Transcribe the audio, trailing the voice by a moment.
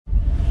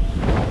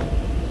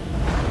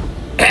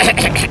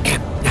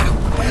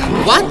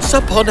Once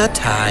upon a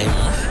time,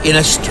 in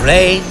a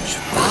strange,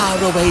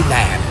 faraway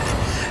land,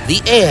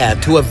 the heir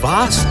to a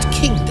vast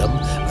kingdom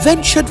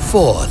ventured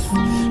forth,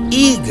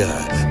 eager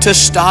to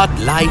start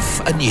life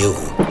anew.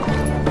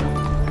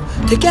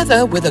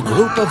 Together with a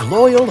group of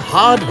loyal,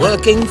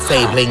 hard-working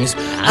Fablings,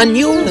 a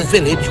new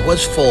village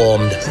was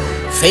formed.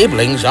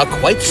 Fablings are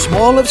quite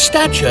small of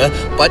stature,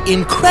 but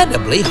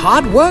incredibly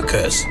hard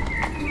workers.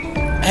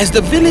 As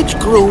the village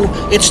grew,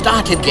 it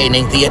started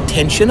gaining the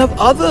attention of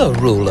other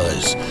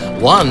rulers.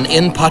 One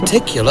in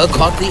particular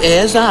caught the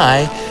heir's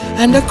eye,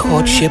 and a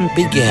courtship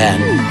began.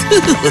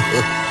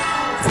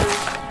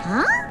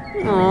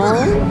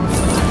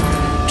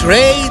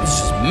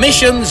 Trades,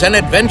 missions, and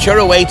adventure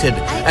awaited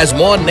as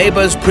more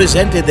neighbors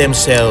presented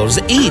themselves,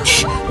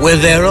 each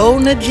with their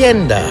own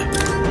agenda.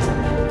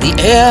 The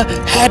heir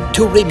had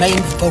to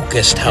remain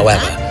focused,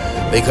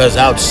 however, because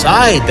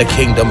outside the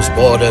kingdom's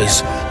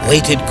borders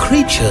waited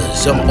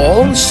creatures of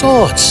all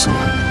sorts,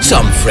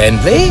 some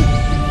friendly,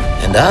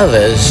 and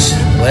others,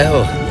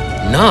 well,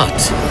 not.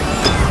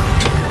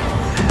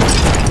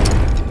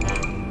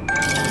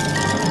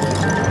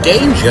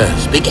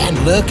 Dangers began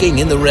lurking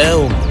in the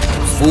realm.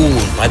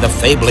 Fooled by the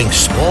Fabling's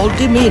small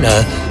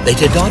demeanor, they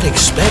did not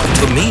expect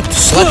to meet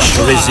such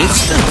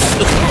resistance.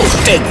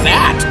 Take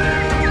that!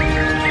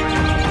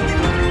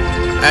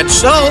 And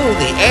so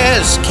the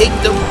heir's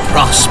kingdom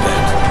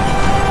prospered.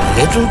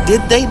 Little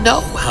did they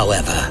know,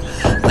 however,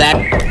 that...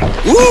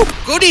 Ooh,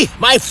 goody!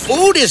 My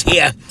food is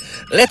here!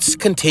 Let's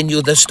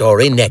continue the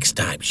story next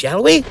time,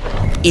 shall we?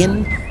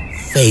 In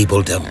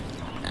Fabledom.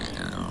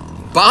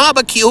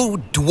 Barbecue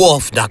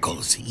dwarf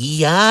knuckles.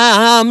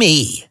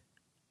 Yummy!